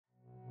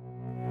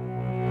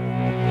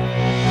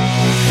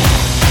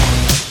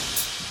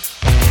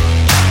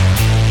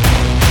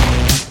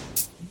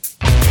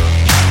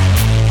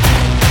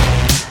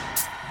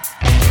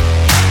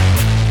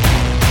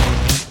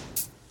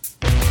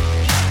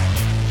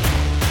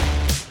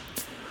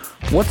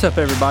What's up,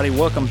 everybody?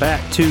 Welcome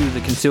back to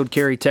the Concealed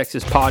Carry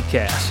Texas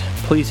podcast.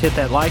 Please hit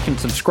that like and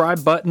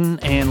subscribe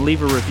button and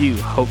leave a review.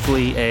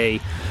 Hopefully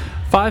a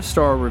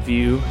 5-star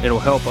review.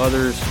 It'll help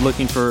others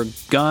looking for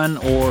gun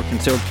or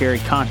concealed carry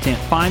content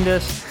find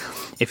us.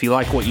 If you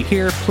like what you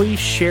hear, please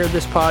share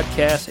this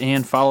podcast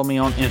and follow me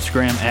on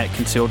Instagram at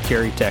Concealed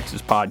Carry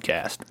Texas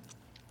Podcast.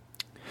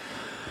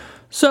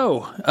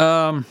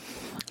 So,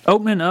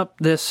 opening up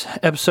this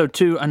episode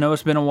 2, I know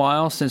it's been a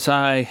while since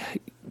I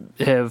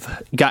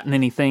have gotten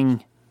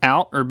anything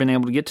out or been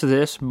able to get to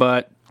this,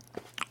 but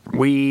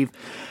we've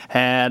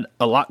had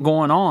a lot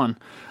going on.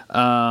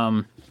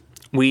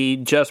 We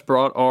just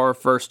brought our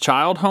first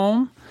child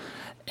home,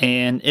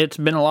 and it's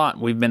been a lot.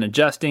 We've been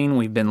adjusting,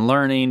 we've been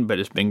learning, but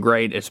it's been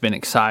great. It's been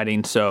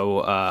exciting.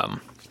 So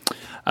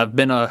I've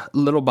been a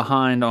little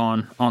behind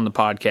on the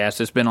podcast.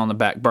 It's been on the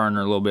back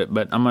burner a little bit,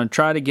 but I'm going to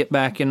try to get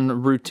back in the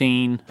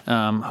routine.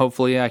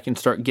 Hopefully I can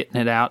start getting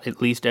it out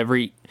at least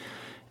every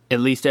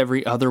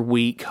other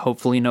week,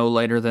 hopefully no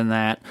later than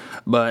that.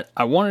 But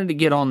I wanted to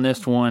get on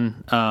this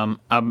one. I'm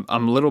a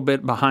little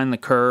bit behind the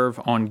curve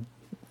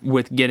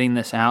with getting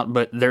this out,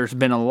 but there's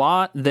been a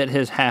lot that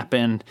has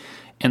happened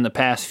in the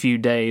past few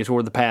days,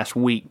 or the past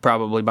week,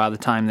 probably by the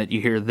time that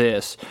you hear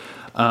this.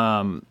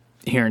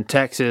 Here in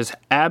Texas,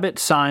 Abbott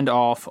signed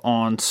off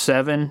on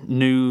 7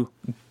 new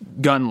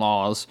gun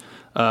laws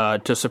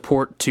to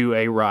support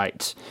 2A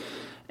rights.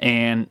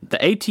 And the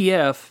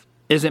ATF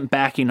isn't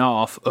backing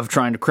off of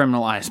trying to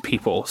criminalize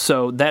people.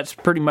 So that's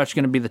pretty much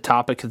going to be the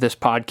topic of this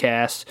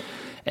podcast,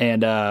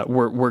 and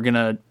we're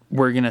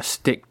gonna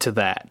stick to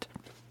that.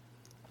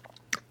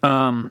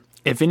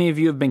 If any of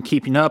you have been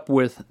keeping up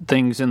with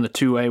things in the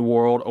 2A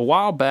world, a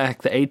while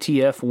back the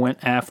ATF went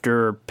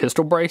after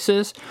pistol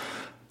braces.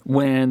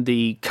 When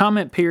the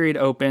comment period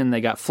opened,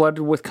 they got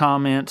flooded with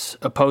comments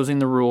opposing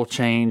the rule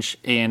change,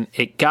 and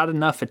it got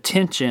enough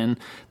attention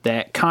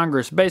that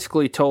Congress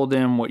basically told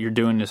them what you're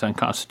doing is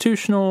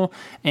unconstitutional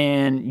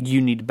and you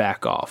need to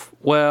back off.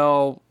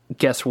 Well,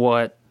 guess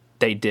what?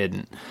 They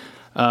didn't.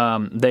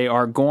 They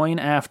are going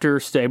after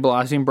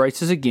stabilizing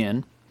braces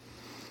again.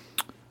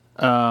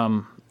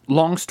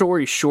 Long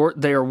story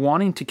short, they are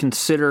wanting to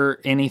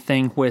consider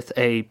anything with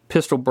a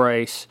pistol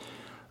brace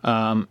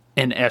an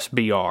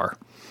SBR.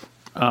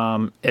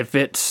 If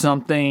it's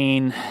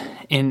something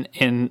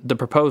in the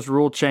proposed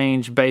rule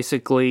change,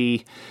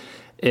 basically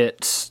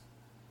it's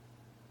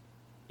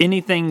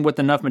anything with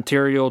enough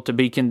material to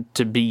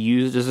be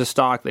used as a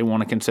stock, they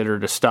want to consider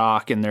it a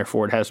stock, and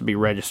therefore it has to be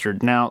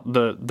registered. Now,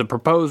 the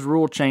proposed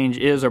rule change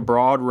is a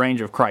broad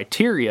range of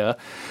criteria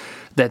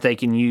that they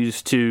can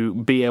use to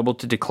be able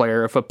to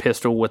declare if a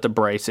pistol with a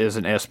brace is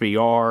an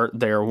SBR.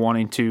 They're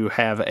wanting to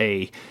have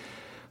a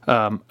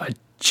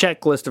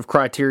checklist of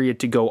criteria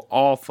to go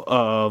off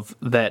of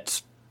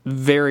that's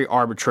very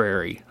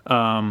arbitrary.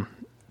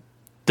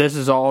 This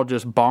is all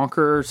just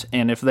bonkers,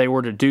 and if they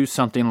were to do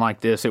something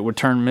like this, it would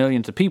turn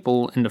millions of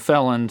people into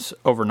felons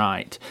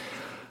overnight.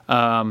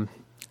 And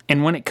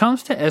when it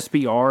comes to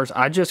SBRs,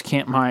 I just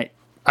can't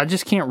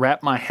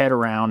wrap my head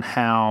around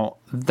how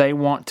they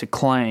want to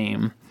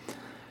claim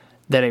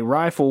that a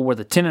rifle with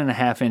a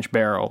 10.5-inch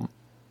barrel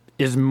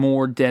is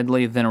more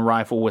deadly than a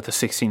rifle with a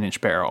 16-inch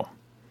barrel.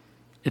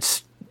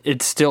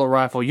 It's still a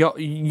rifle.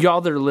 Y'all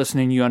that are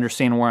listening, you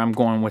understand where I'm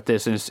going with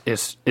this.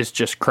 Is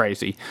just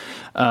crazy.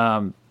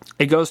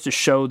 It goes to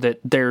show that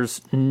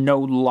there's no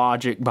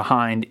logic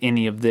behind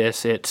any of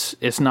this.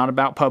 It's not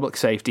about public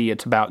safety.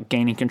 It's about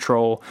gaining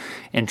control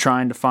and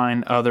trying to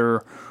find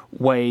other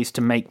ways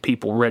to make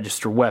people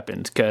register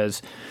weapons.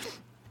 Because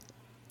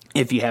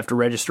if you have to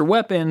register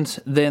weapons,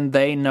 then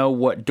they know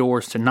what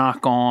doors to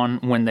knock on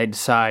when they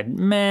decide,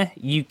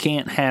 you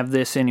can't have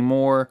this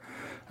anymore.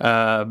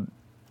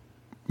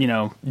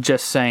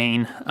 Just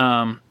saying.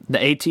 The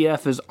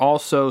ATF is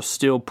also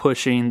still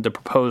pushing the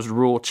proposed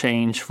rule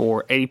change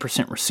for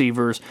 80%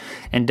 receivers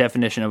and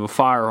definition of a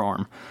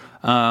firearm.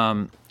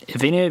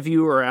 If any of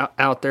you are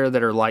out there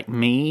that are like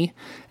me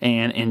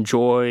and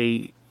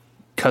enjoy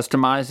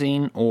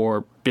customizing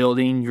or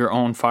building your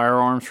own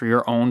firearms for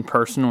your own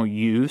personal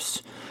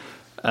use,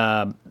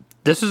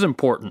 this is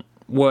important.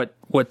 What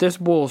this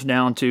boils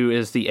down to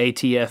is the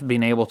ATF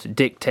being able to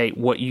dictate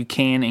what you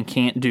can and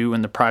can't do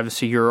in the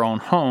privacy of your own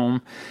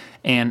home,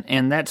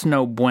 and that's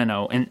no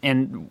bueno.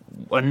 And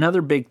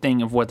another big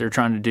thing of what they're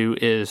trying to do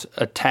is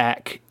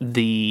attack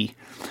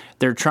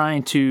they're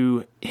trying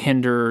to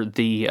hinder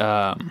the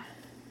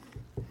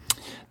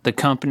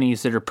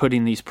companies that are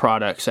putting these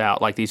products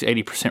out, like these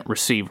 80%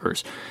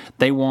 receivers.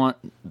 They want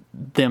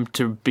them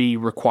to be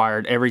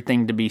required,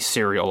 everything to be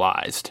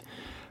serialized.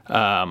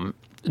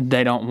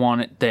 They don't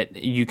want it that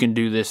you can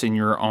do this in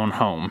your own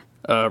home.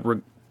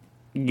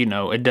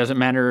 It doesn't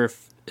matter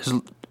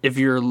if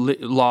you're a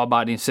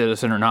law-abiding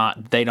citizen or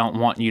not. They don't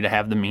want you to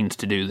have the means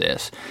to do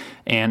this,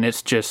 and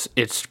it's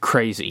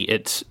crazy.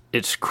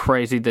 It's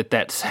crazy that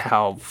that's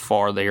how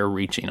far they are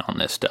reaching on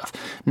this stuff.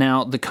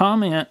 Now, the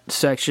comment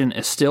section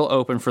is still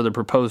open for the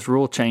proposed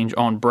rule change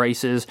on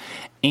braces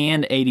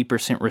and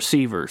 80%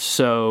 receivers.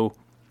 So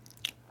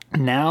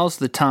now's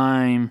the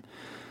time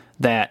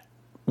that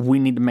we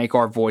need to make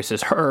our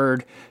voices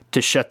heard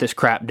to shut this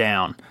crap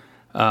down.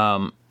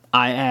 I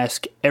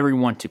ask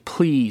everyone to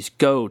please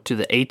go to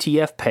the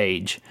ATF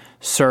page,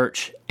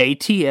 search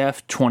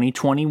ATF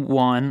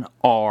 2021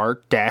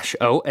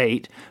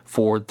 R-08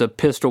 for the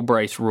pistol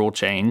brace rule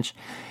change,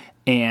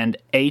 and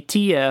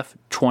ATF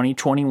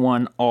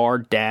 2021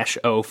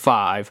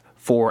 R-05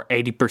 for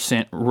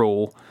 80%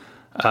 rule,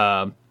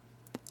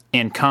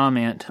 and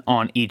comment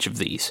on each of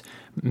these.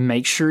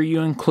 Make sure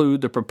you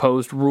include the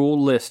proposed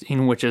rule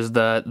listing, which is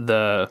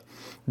the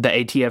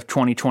ATF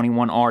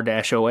 2021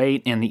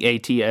 R-08 and the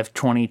ATF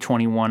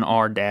 2021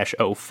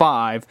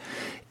 R-05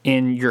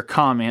 in your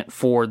comment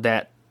for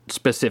that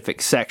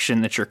specific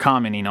section that you're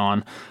commenting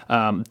on.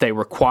 They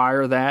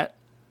require that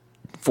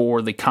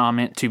for the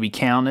comment to be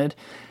counted.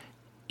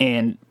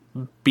 And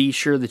be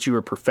sure that you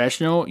are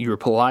professional, you are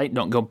polite,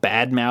 don't go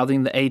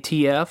bad-mouthing the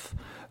ATF.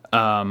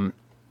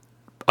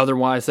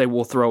 Otherwise, they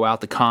will throw out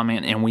the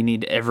comment, and we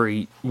need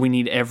every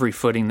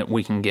footing that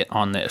we can get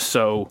on this.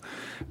 So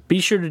be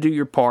sure to do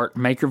your part,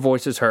 make your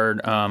voices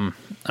heard.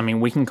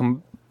 We can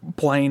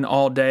complain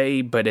all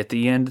day, but at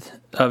the end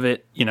of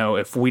it,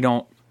 if we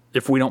don't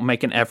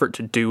make an effort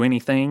to do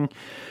anything,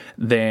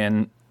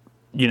 then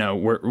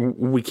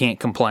we can't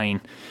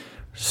complain.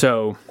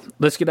 So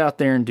let's get out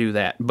there and do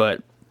that.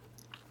 But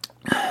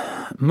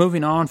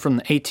moving on from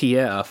the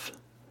ATF,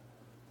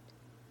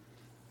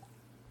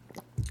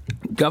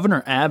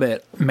 Governor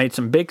Abbott made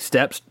some big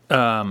steps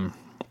for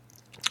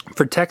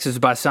Texas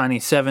by signing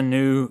 7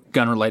 new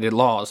gun-related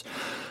laws.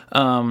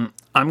 I'm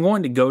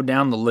going to go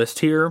down the list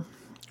here,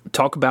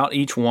 talk about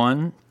each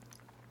one.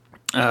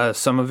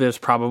 Some of it is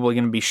probably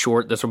going to be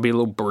short. This will be a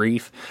little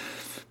brief.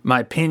 My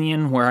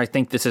opinion, where I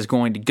think this is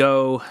going to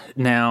go.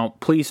 Now,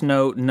 please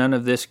note, none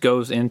of this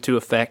goes into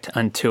effect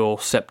until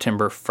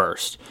September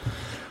 1st.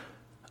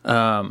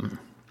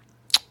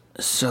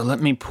 So let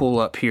me pull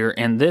up here,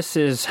 and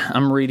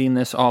I'm reading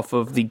this off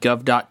of the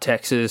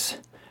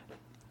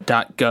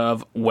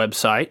gov.texas.gov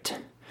website.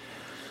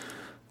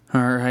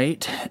 All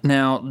right.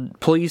 Now,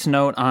 please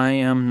note, I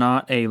am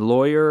not a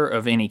lawyer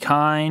of any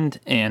kind,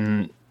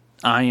 and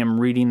I am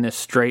reading this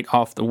straight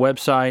off the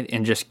website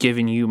and just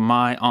giving you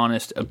my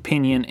honest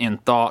opinion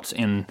and thoughts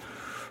and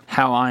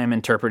how I am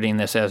interpreting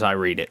this as I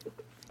read it.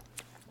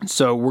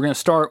 So we're going to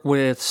start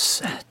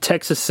with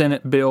Texas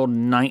Senate Bill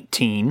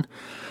 19,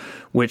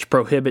 which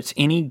prohibits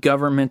any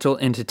governmental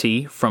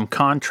entity from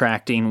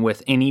contracting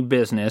with any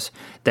business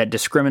that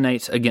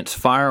discriminates against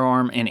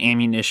firearm and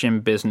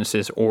ammunition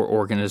businesses or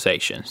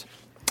organizations.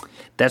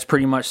 That's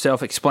pretty much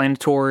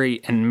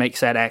self-explanatory and makes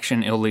that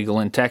action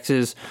illegal in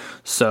Texas,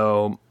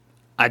 so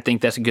I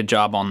think that's a good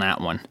job on that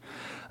one.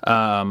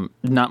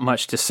 Not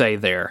much to say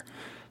there.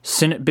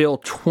 Senate Bill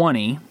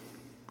 20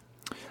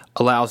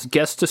 allows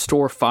guests to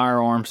store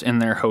firearms in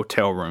their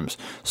hotel rooms.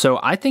 So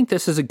I think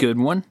this is a good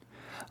one.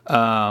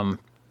 While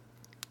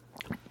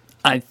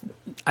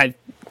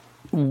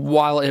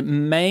it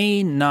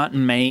may not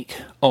make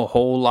a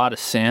whole lot of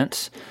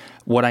sense,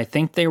 what I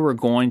think they were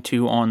going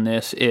to on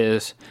this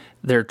is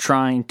they're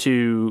trying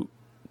to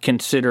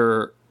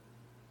consider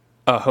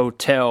a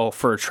hotel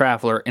for a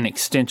traveler an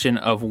extension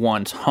of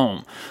one's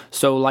home.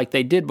 So like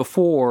they did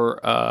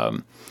before,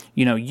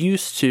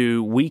 used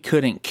to, we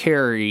couldn't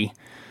carry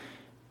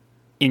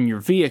in your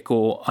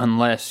vehicle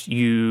unless if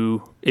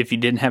you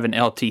didn't have an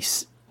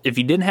LTC. If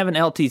you didn't have an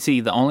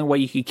LTC, the only way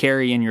you could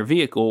carry in your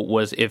vehicle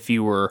was if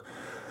you were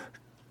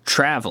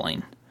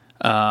traveling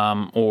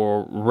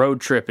or road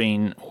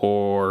tripping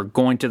or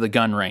going to the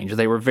gun range.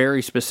 They were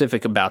very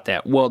specific about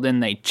that. Well,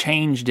 then they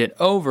changed it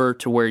over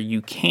to where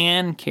you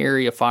can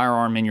carry a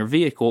firearm in your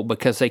vehicle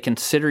because they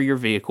consider your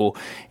vehicle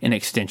an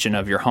extension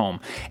of your home.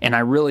 And I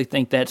really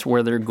think that's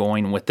where they're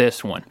going with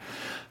this one.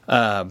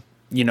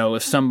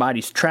 If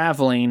somebody's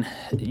traveling,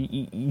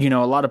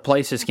 a lot of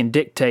places can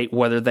dictate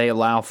whether they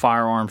allow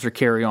firearms or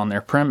carry on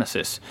their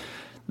premises.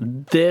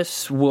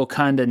 This will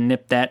kind of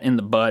nip that in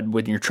the bud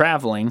when you're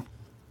traveling.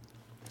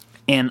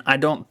 And I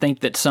don't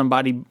think that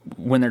somebody,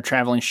 when they're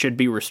traveling, should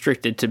be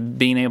restricted to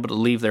being able to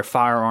leave their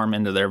firearm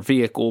into their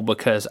vehicle,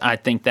 because I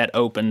think that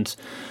opens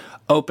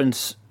up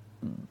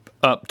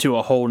to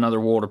a whole nother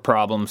world of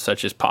problems,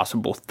 such as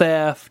possible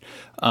theft,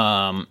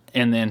 and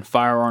then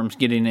firearms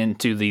getting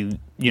into the,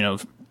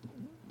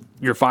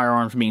 your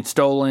firearms being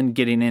stolen,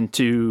 getting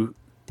into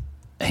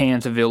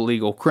hands of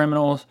illegal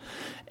criminals,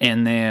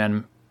 and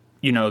then,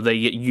 they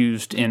get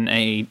used in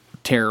a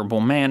terrible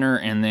manner,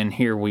 and then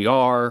here we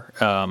are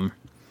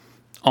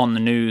on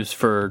the news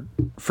for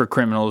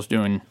criminals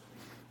doing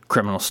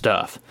criminal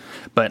stuff.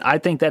 But I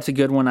think that's a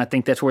good one. I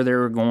think that's where they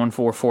were going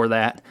for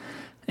that,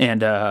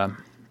 and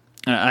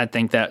I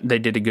think that they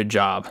did a good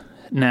job.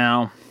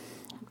 Now,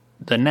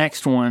 the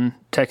next one,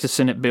 Texas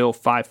Senate Bill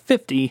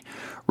 550,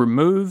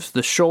 removes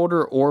the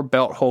shoulder or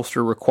belt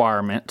holster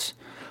requirements,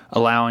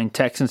 allowing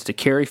Texans to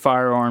carry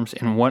firearms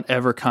in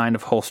whatever kind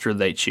of holster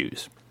they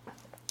choose.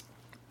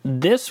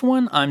 This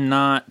one I'm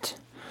not...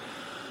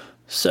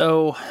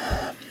 So,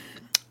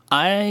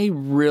 I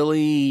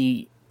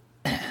really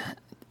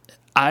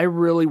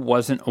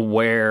wasn't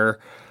aware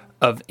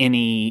of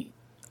any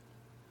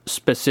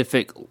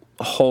specific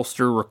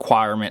holster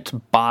requirements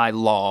by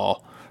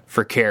law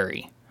for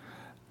carry.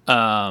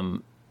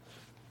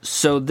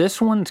 So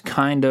this one's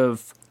kind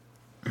of,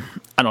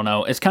 I don't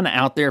know, it's kind of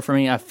out there for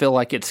me. I feel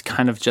like it's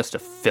kind of just a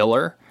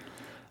filler,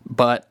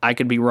 but I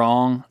could be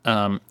wrong.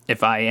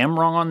 If I am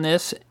wrong on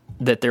this,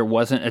 that there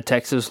wasn't a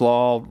Texas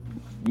law,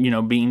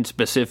 being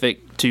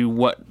specific to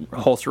what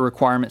holster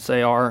requirements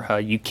they are,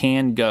 you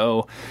can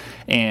go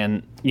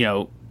and,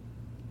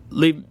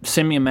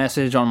 send me a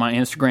message on my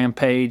Instagram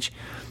page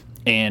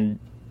and,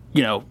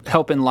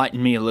 help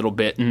enlighten me a little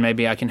bit, and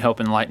maybe I can help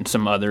enlighten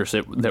some others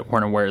that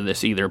weren't aware of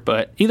this either.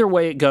 But either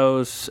way it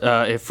goes,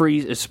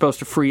 it's supposed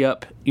to free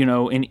up,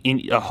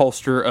 in a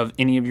holster of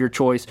any of your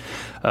choice.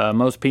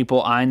 Most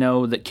people I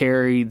know that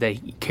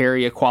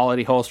carry a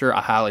quality holster.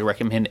 I highly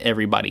recommend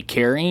everybody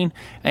carrying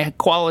a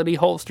quality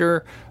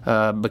holster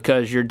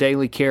because your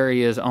daily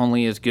carry is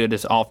only as good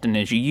as often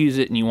as you use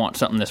it, and you want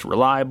something that's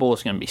reliable,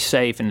 it's going to be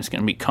safe, and it's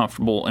going to be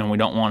comfortable, and we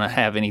don't want to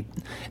have any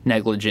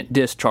negligent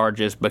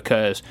discharges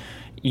because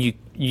you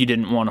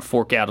didn't want to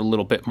fork out a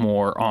little bit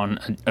more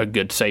on a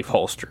good, safe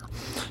holster.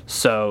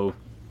 So,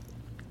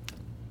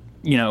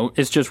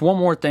 it's just one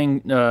more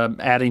thing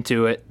adding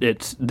to it.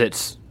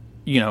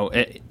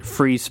 It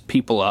frees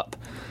people up.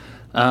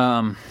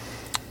 That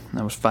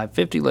was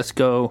 550. Let's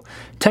go.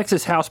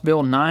 Texas House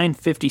Bill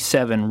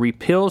 957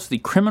 repeals the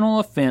criminal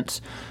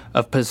offense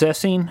of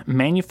possessing,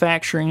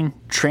 manufacturing,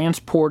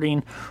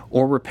 transporting,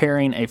 or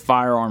repairing a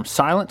firearm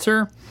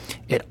silencer.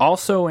 It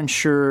also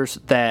ensures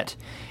that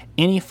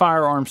any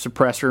firearm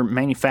suppressor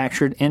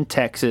manufactured in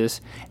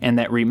Texas and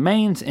that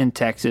remains in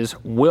Texas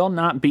will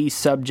not be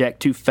subject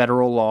to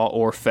federal law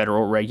or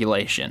federal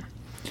regulation.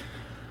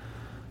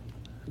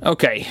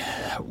 Okay,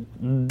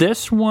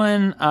 this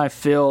one I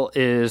feel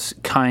is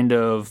kind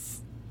of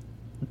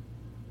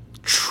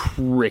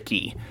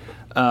tricky.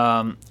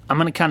 I'm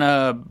going to kind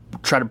of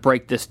try to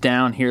break this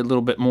down here a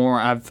little bit more.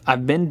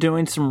 I've been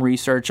doing some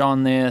research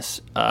on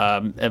this.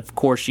 Of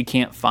course, you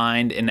can't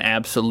find an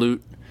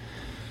absolute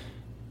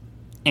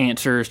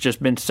answer. It's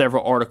just been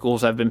several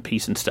articles. I've been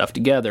piecing stuff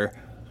together.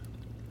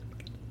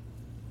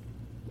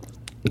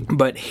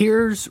 But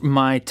here's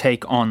my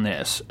take on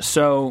this.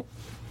 So,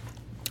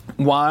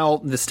 while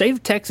the state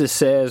of Texas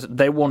says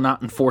they will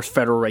not enforce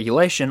federal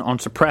regulation on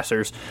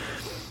suppressors,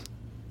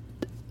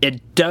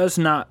 it does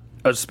not,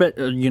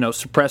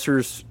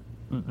 suppressors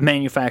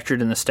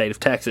manufactured in the state of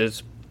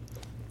Texas,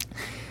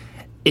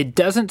 it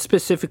doesn't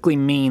specifically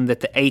mean that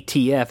the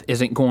ATF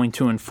isn't going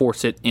to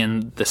enforce it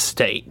in the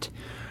state.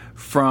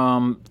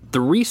 From the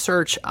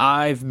research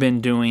I've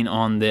been doing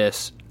on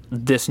this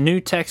new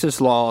Texas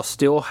law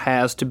still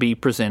has to be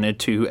presented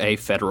to a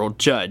federal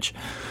judge.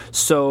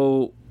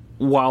 So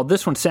while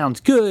this one sounds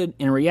good,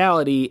 in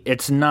reality,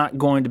 it's not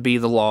going to be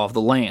the law of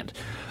the land.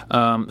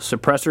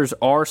 Suppressors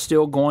are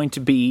still going to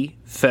be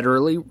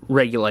federally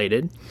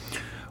regulated.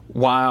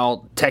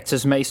 While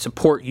Texas may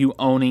support you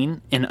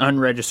owning an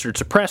unregistered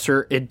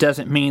suppressor, it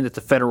doesn't mean that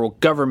the federal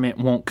government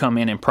won't come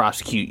in and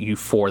prosecute you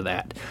for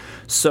that.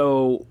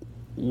 So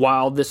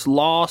while this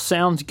law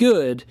sounds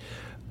good,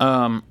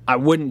 I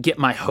wouldn't get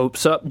my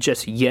hopes up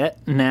just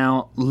yet.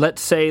 Now,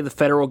 let's say the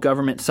federal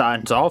government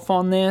signs off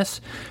on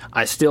this.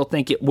 I still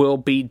think it will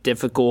be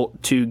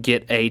difficult to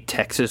get a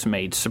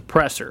Texas-made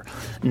suppressor.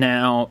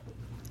 Now,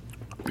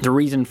 the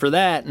reason for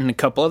that, and a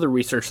couple other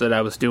research that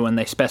I was doing,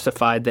 they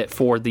specified that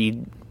for the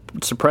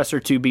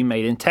suppressor to be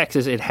made in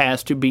Texas, it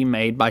has to be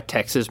made by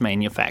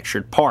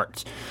Texas-manufactured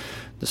parts.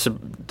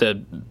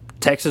 The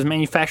Texas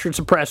manufactured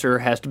suppressor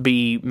has to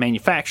be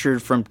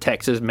manufactured from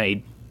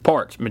Texas-made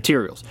parts,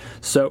 materials.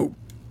 So,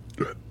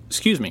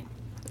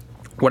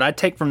 what I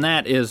take from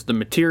that is the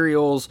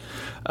materials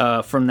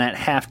from that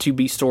have to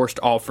be sourced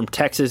all from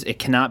Texas. It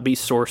cannot be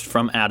sourced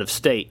from out of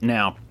state.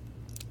 Now,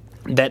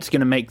 that's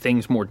going to make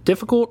things more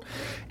difficult,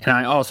 and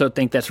I also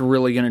think that's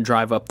really going to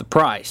drive up the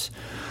price.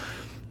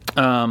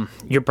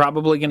 You're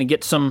probably going to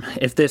get some,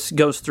 if this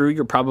goes through,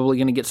 you're probably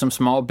going to get some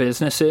small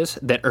businesses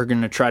that are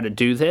going to try to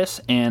do this,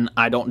 and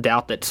I don't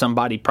doubt that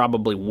somebody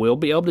probably will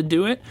be able to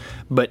do it,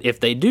 but if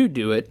they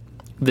do it,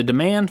 the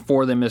demand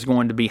for them is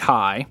going to be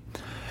high,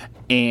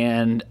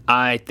 and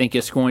I think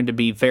it's going to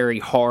be very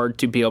hard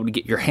to be able to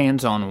get your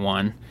hands on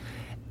one,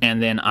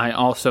 and then I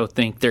also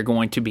think they're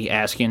going to be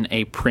asking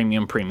a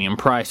premium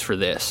price for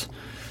this.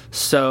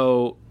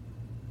 So,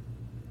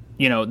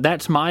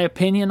 that's my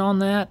opinion on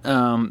that.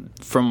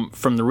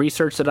 From the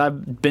research that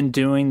I've been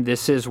doing,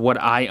 this is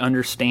what I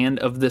understand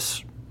of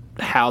this,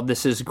 how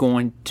this is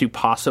going to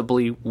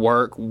possibly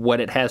work, what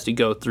it has to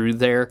go through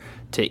there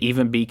to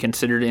even be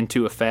considered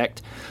into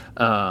effect.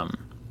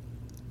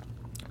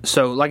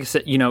 So, like I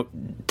said,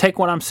 take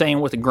what I'm saying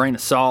with a grain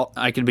of salt.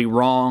 I could be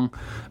wrong,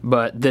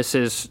 but this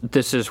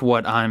is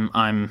what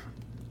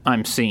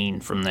I'm seeing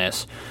from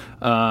this.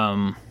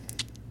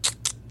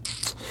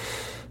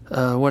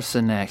 What's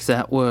the next?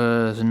 That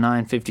was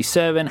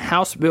 957.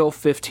 House Bill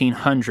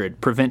 1500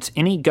 prevents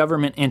any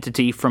government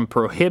entity from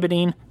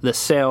prohibiting the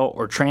sale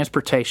or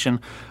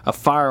transportation of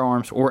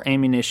firearms or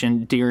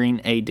ammunition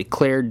during a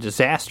declared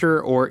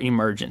disaster or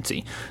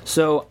emergency.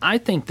 So I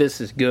think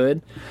this is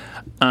good.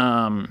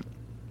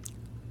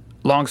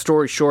 Long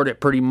story short, it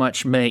pretty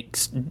much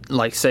makes,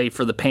 like, say,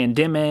 for the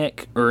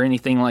pandemic or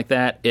anything like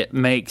that, it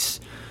makes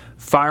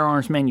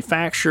firearms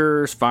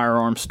manufacturers,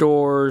 firearm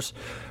stores,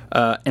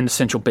 an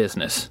essential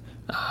business.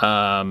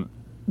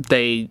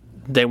 They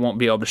won't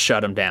be able to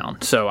shut them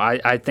down. So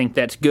I think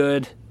that's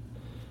good.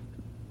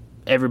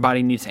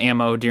 Everybody needs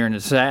ammo during a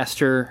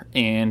disaster,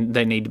 and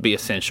they need to be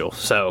essential.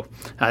 So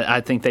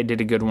I think they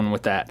did a good one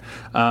with that.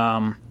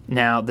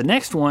 Now, the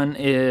next one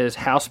is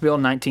House Bill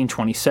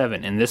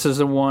 1927, and this is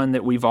the one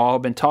that we've all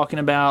been talking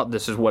about.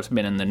 This is what's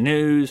been in the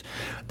news.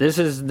 This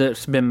is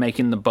that's been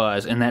making the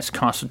buzz, and that's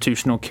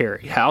constitutional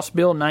carry. House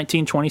Bill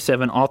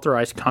 1927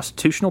 authorized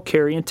constitutional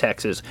carry in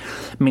Texas,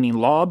 meaning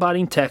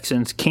law-abiding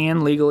Texans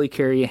can legally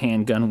carry a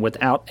handgun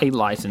without a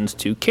license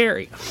to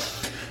carry.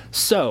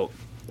 So,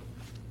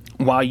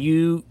 while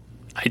I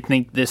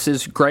think this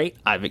is great,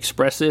 I've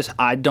expressed this,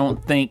 I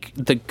don't think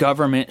the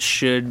government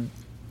should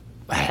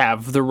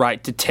have the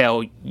right to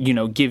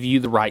give you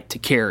the right to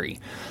carry.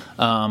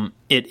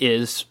 It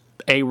is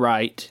a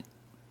right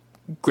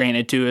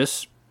granted to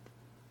us.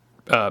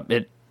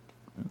 It's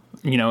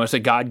a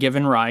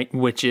God-given right,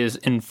 which is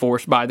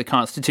enforced by the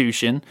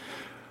Constitution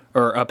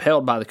or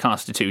upheld by the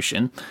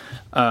Constitution.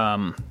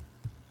 And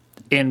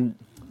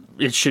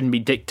it shouldn't be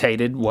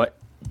dictated what,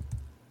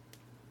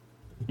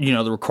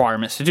 the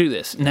requirements to do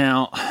this.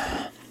 Now,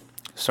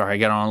 sorry, I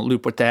got on a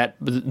loop with that.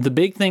 But the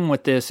big thing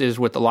with this is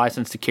with the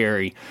license to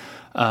carry.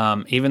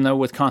 Even though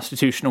with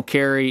constitutional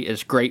carry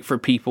is great for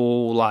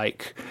people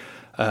like,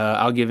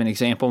 I'll give an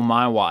example,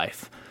 my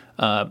wife.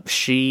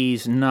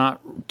 She's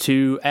not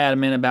too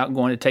adamant about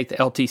going to take the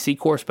LTC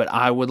course, but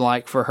I would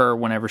like for her,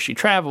 whenever she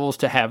travels,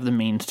 to have the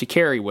means to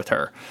carry with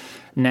her.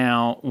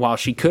 Now, while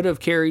she could have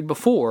carried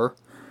before,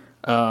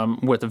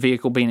 with the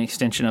vehicle being an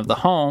extension of the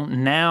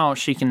home, now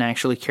she can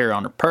actually carry on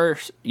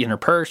in her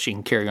purse, she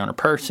can carry on her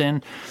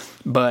person,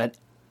 but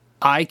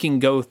I can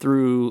go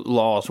through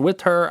laws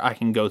with her. I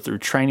can go through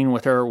training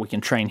with her. We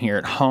can train here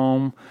at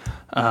home,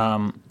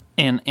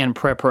 and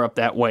prep her up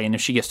that way. And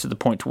if she gets to the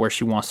point to where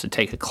she wants to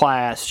take a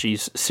class,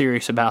 she's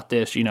serious about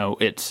this,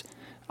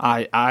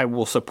 I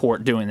will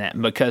support doing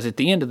that, because at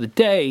the end of the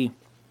day,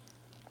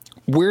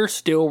 we're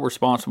still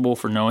responsible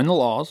for knowing the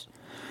laws.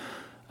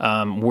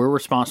 We're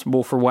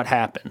responsible for what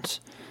happens.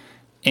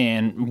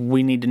 And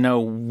we need to know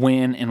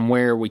when and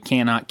where we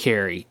cannot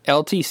carry.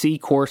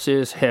 LTC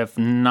courses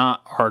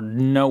are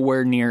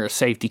nowhere near a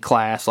safety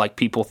class like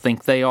people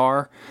think they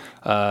are.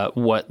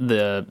 What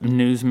the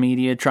news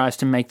media tries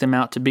to make them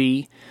out to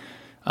be.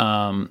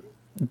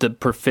 The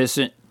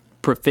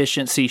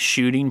proficiency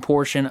shooting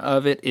portion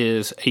of it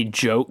is a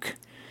joke,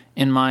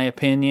 in my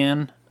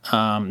opinion.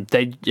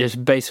 They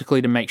just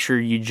basically to make sure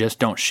you just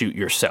don't shoot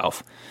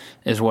yourself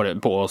is what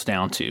it boils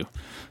down to.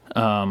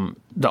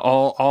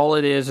 All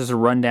it is a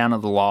rundown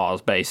of the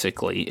laws,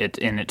 basically.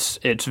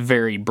 It's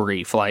very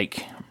brief.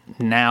 Like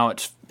now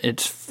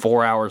it's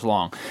 4 hours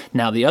long.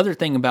 Now the other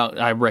thing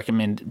I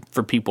recommend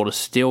for people to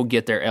still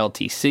get their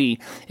LTC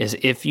is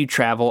if you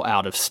travel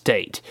out of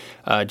state.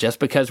 Just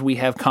because we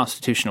have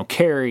constitutional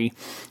carry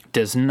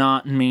does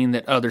not mean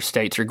that other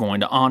states are going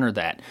to honor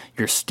that.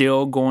 You're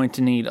still going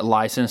to need a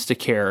license to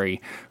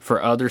carry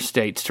for other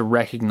states to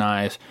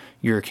recognize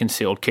your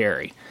concealed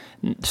carry.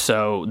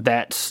 So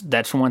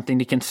that's one thing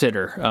to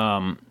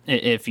consider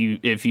if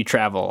you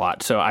travel a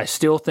lot. So I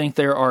still think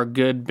there are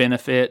good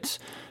benefits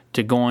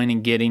to going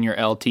and getting your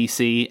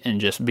LTC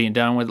and just being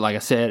done with it. Like I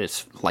said,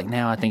 it's like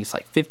now I think it's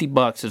like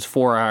 $50. It's a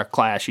 4-hour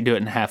class. You do it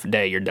in half a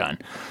day, you're done.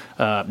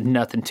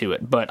 Nothing to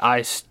it. But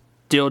I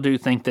still do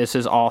think this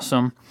is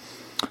awesome.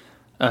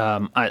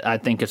 I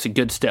think it's a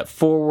good step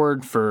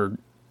forward for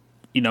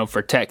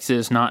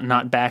Texas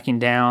not backing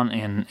down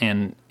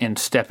and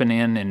stepping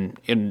in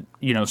and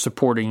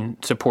supporting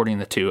the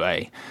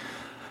 2A.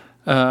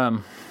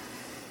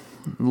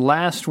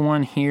 Last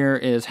one here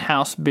is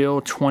House Bill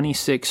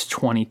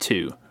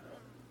 2622.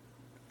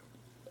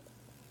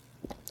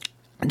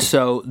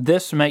 So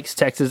this makes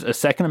Texas a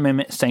Second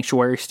Amendment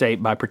sanctuary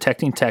state by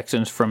protecting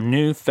Texans from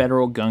new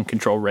federal gun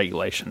control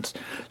regulations.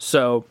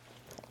 So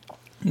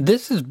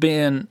this has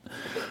been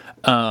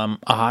a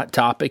hot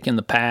topic in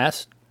the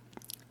past.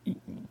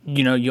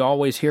 You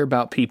always hear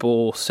about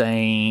people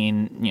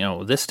saying,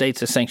 this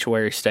state's a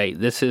sanctuary state.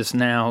 This is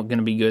now going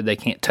to be good. They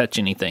can't touch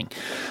anything.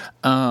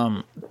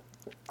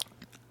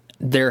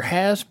 There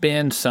has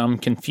been some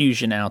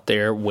confusion out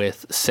there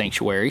with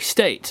sanctuary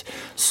states.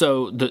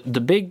 So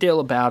the big deal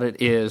about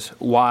it is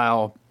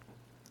while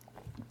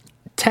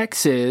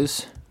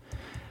Texas,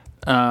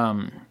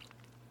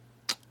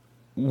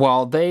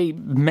 while they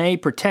may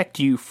protect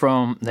you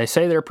from, they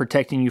say they're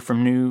protecting you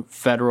from new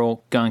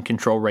federal gun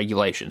control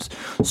regulations.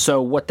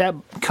 So what that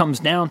comes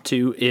down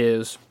to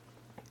is,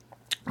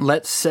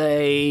 let's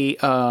say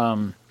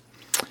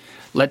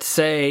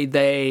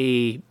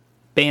they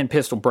ban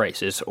pistol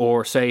braces,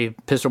 or say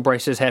pistol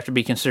braces have to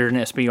be considered an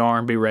SBR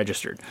and be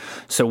registered.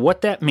 So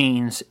what that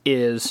means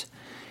is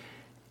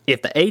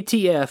if the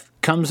ATF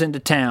comes into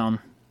town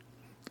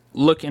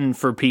looking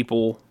for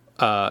people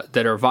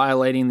that are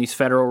violating these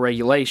federal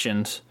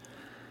regulations,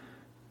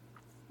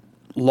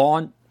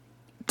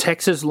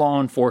 Texas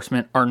law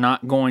enforcement are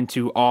not going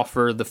to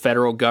offer the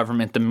federal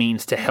government the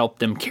means to help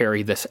them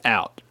carry this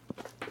out.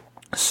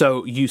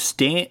 So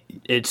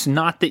it's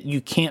not that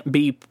you can't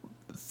be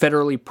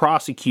federally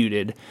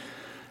prosecuted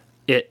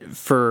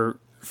for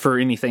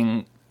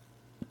anything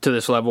to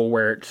this level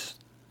where it's,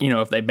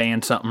 if they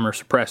ban something or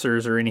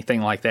suppressors or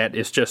anything like that.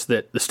 It's just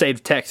that the state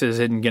of Texas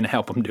isn't going to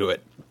help them do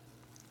it.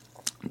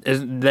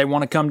 They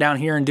want to come down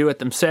here and do it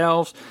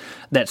themselves,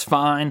 that's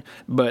fine,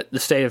 but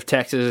the state of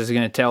Texas is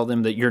going to tell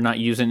them that you're not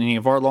using any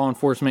of our law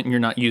enforcement and you're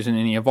not using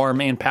any of our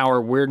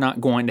manpower. We're not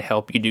going to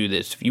help you do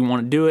this. If you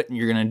want to do it,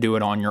 you're going to do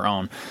it on your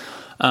own.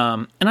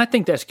 And I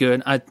think that's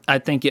good. I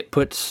think it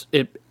puts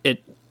it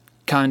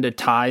kind of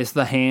ties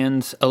the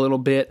hands a little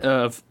bit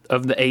of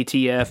the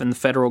ATF and the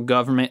federal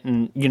government,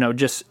 and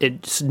just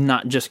it's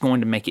not just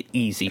going to make it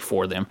easy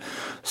for them.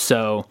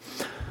 So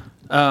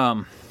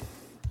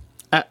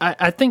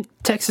I think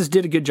Texas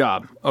did a good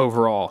job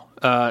overall.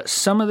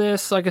 Some of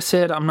this, like I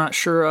said, I'm not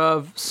sure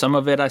of. Some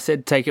of it, I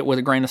said, take it with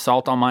a grain of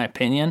salt on my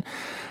opinion.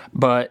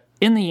 But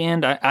in the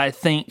end, I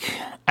think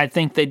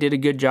they did a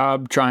good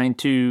job trying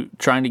to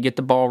get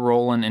the ball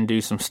rolling and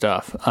do some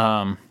stuff.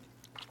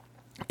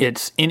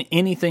 It's in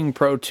anything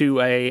Pro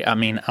 2A. I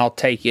mean, I'll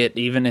take it,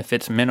 even if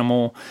it's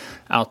minimal.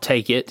 I'll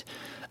take it.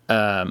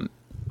 They're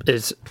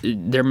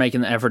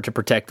making the effort to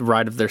protect the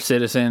right of their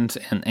citizens,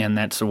 and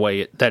that's the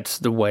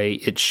way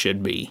it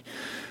should be.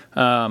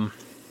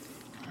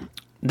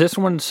 This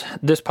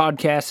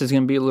podcast is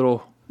going to be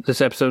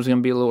this episode is going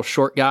to be a little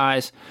short,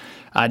 guys.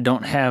 I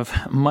don't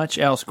have much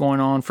else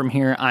going on from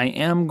here. I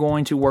am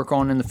going to work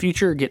on in the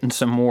future getting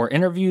some more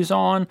interviews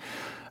on,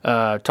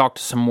 talk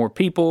to some more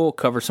people,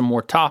 cover some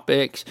more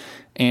topics,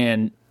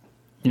 and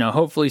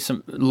hopefully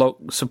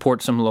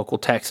support some local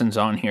Texans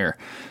on here.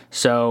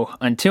 So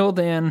until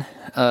then,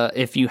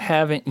 if you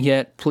haven't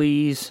yet,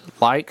 please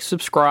like,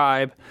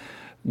 subscribe,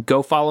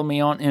 go follow me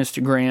on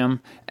Instagram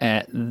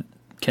at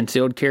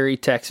Concealed Carry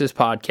Texas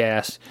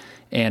Podcast,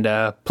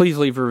 and please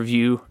leave a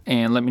review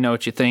and let me know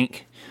what you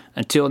think.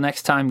 Until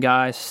next time,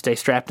 guys, stay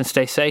strapped and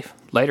stay safe.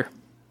 Later.